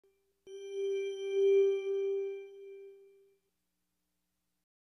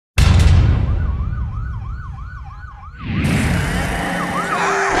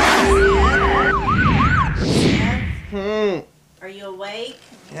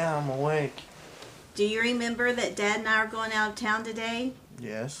Yeah, I'm awake. Do you remember that Dad and I are going out of town today?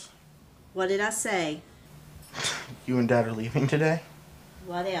 Yes. What did I say? You and Dad are leaving today?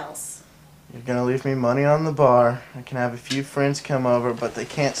 What else? You're gonna leave me money on the bar. I can have a few friends come over, but they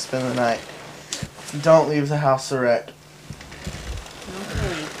can't spend the night. Don't leave the house a wreck.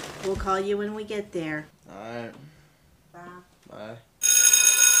 Okay. We'll call you when we get there. Alright. Bye. Bye.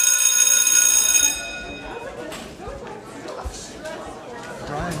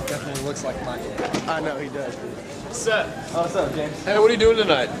 Brian definitely looks like my dad. I know he does. Seth. Oh, what's up, James? Hey, what are you doing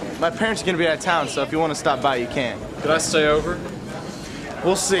tonight? My parents are gonna be out of town, so if you want to stop by, you can. Could I stay over?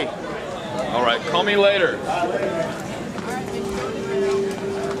 We'll see. All right, call me later.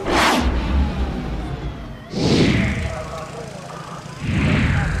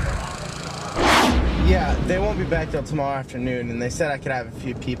 Yeah, they won't be back till tomorrow afternoon, and they said I could have a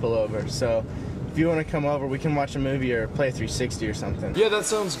few people over, so if you want to come over, we can watch a movie or play 360 or something. Yeah, that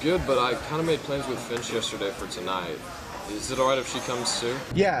sounds good, but I kind of made plans with Finch yesterday for tonight. Is it all right if she comes too?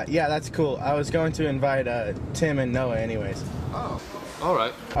 Yeah, that's cool. I was going to invite Tim and Noah anyways. Oh, all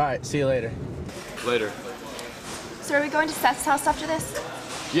right. All right, see you later. Later. So are we going to Seth's house after this?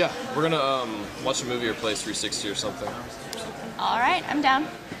 Yeah, we're gonna watch a movie or play 360 or something. All right, I'm down.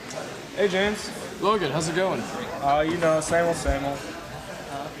 Hey, James. Logan, how's it going? You know, same old, same old.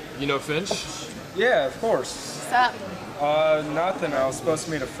 You know Finch? Yeah, of course. What's up? Nothing. I was supposed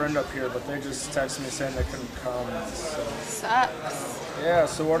to meet a friend up here, but they just texted me saying they couldn't come. So. Sucks. Yeah,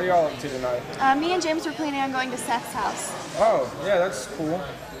 so what are y'all up to tonight? Me and James were planning on going to Seth's house. Oh, yeah, that's cool.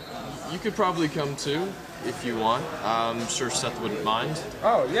 You could probably come too, if you want. I'm sure Seth wouldn't mind.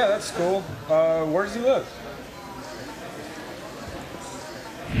 Oh, yeah, that's cool. Where does he live?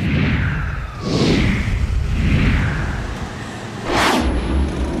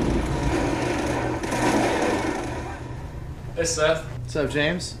 Hey, Seth. What's up,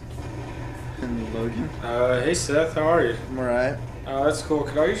 James? And Logan. Hey, Seth, how are you? I'm alright. That's cool.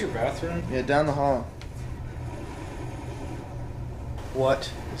 Could I use your bathroom? Yeah, down the hall.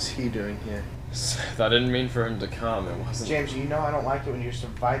 What is he doing here? Seth, I didn't mean for him to come. It wasn't. James, you know I don't like it when you just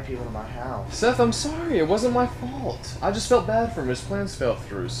invite people to my house. Seth, I'm sorry. It wasn't my fault. I just felt bad for him. His plans fell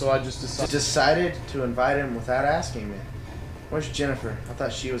through, so I just Decided to invite him without asking me. Where's Jennifer? I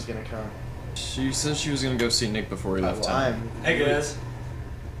thought she was gonna come. She said she was gonna go see Nick before he left town. Hey, guys.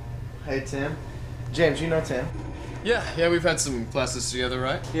 Hey, Tim. James, you know Tim. Yeah, we've had some classes together,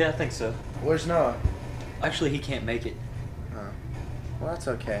 right? Yeah, I think so. Where's Noah? Actually, he can't make it. Oh. Well, that's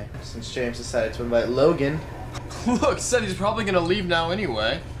okay, since James decided to invite Logan. Look, said he's probably gonna leave now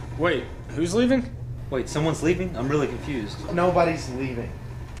anyway. Wait, who's leaving? Wait, someone's leaving? I'm really confused. Nobody's leaving.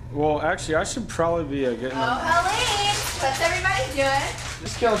 Well, actually, I should probably be getting... Oh, Helene! What's everybody doing?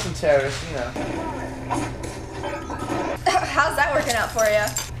 Just killing some terrorists, you know. How's that working out for you?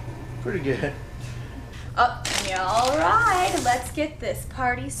 Pretty good. Oh, yeah, all right. Let's get this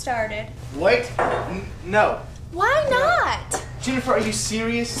party started. Wait. No. Why not? Jennifer, are you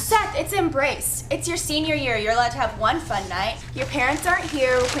serious? Seth, it's Embrace. It's your senior year. You're allowed to have one fun night. Your parents aren't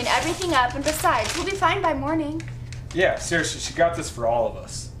here. We'll clean everything up, and besides, we'll be fine by morning. Yeah, seriously, she got this for all of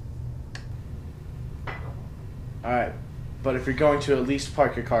us. Alright, but if you're going to, at least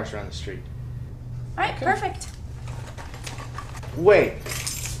park your cars around the street. All right, perfect. Wait.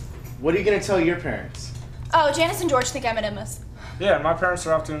 What are you going to tell your parents? Oh, Janice and George think I'm an MS. Yeah, my parents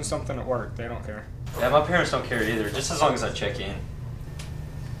are off doing something at work. They don't care. Yeah, my parents don't care either, just as long as I check in.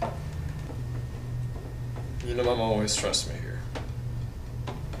 You know, Mom always trusts me here.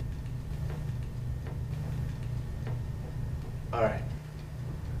 Alright.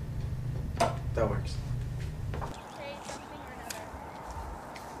 That works.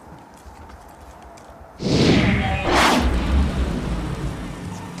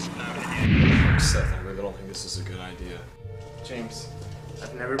 Seth, I really don't think this is a good idea. James,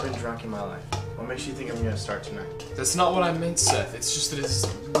 I've never been drunk in my life. What makes you think I'm going to start tonight? That's not what I meant, Seth. It's just that this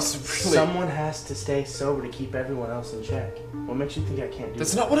is really... Someone has to stay sober to keep everyone else in check. What makes you think I can't do that?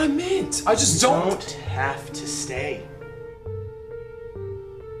 That's not what I meant. I just You don't... don't have to stay.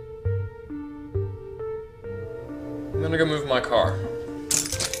 I'm gonna go move my car.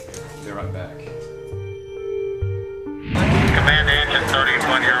 Be right back. Command to engine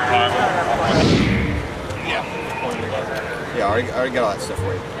 31, your arrival. Yeah, I already got all that stuff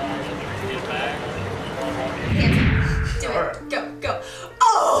for you. Do it. Go, go. Oh!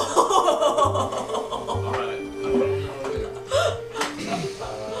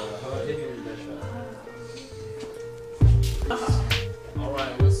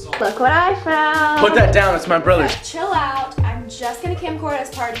 Look what I found. Put that down, it's my brother's. Chill out. I'm just gonna camcord us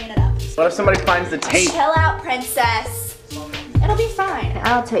partying it up. What if somebody finds the tape? Chill out, princess. It'll be fine.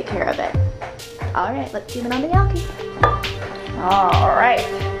 I'll take care of it. All right, let's zoom in on the alky. All right.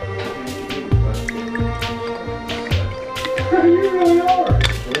 You really are.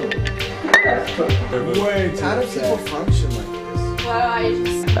 Way too How do people function like this? Well, I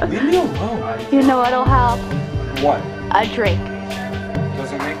just... Leave me alone. You know what'll help? What? A drink.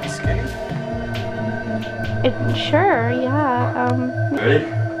 Does it make me skinny? Sure, yeah. Ready?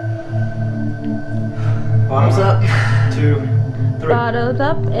 Bottoms up. 2, 3. Bottles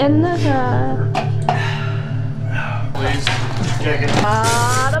up in the cup. Please. Check it.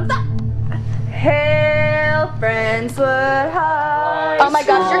 Bottoms up. Hail Friendswood High. Oh my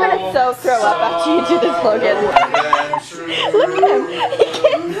gosh, you're gonna so throw up after you do this, Logan. Look at him. He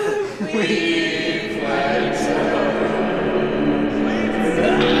can't.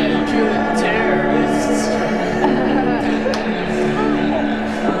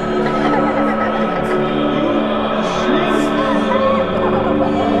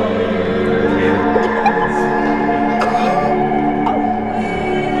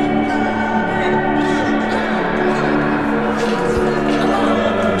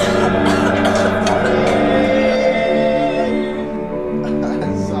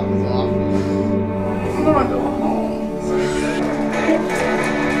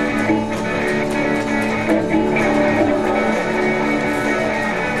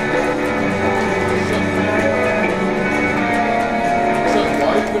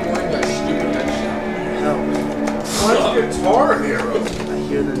 Guitar Hero. I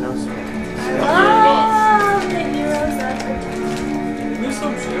hear the notes. Oh, the heroes of Give me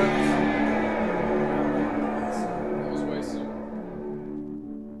some shit. That was wasted.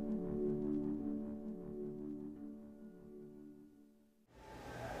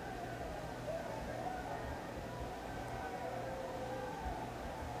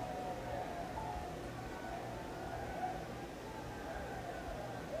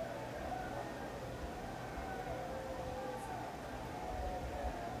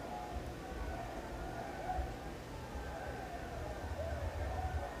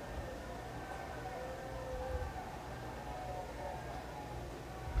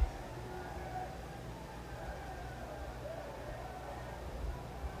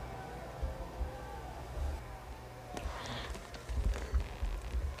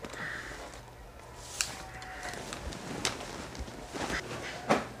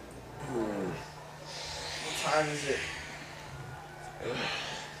 What time is it?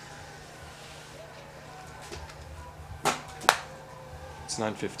 It's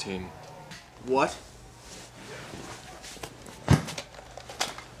 9:15. What?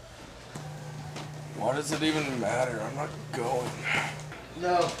 Why does it even matter? I'm not going.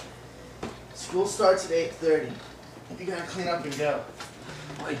 No. School starts at 8:30. You gotta clean up and go.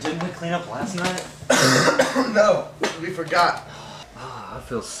 Wait, didn't we clean up last night? No, we forgot. I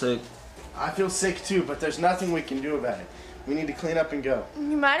feel sick. I feel sick too, but there's nothing we can do about it. We need to clean up and go.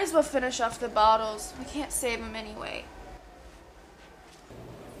 You might as well finish off the bottles. We can't save them anyway.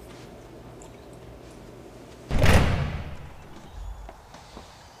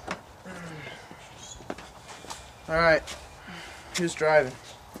 Alright. Who's driving?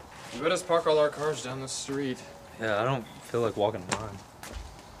 You let us park all our cars down the street. Yeah, I don't feel like walking around.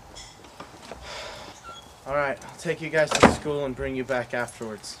 Alright, I'll take you guys to school and bring you back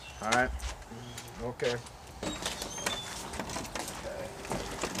afterwards. Alright? Okay.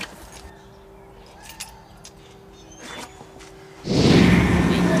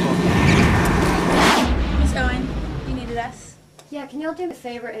 Miss Owen, you needed us? Yeah, can y'all do me a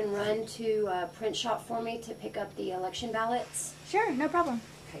favor and run to a print shop for me to pick up the election ballots? Sure, no problem.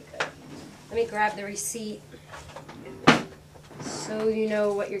 Okay, good. Let me grab the receipt so you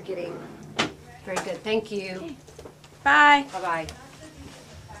know what you're getting. Very good, thank you. Okay. Bye. Bye-bye.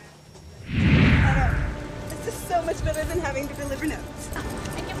 This is so much better than having to deliver notes. I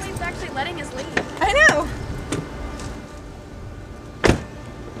can't believe he's actually letting us leave. I know.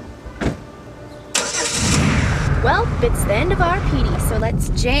 Well, it's the end of our PD, so let's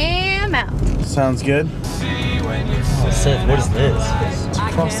jam out. Sounds good. Oh, Seth, what is this? It's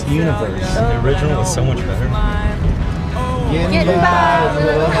across the universe. The original is so much better. Getting by with a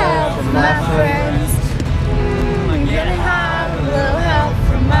little help from my friends. Getting high with a little help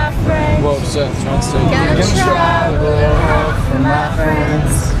from my friends. Whoa, Seth, try and stay. Gonna try with a little help from my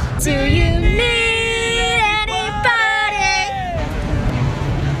friends. Do you need anybody?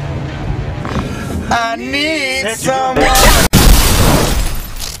 I need someone.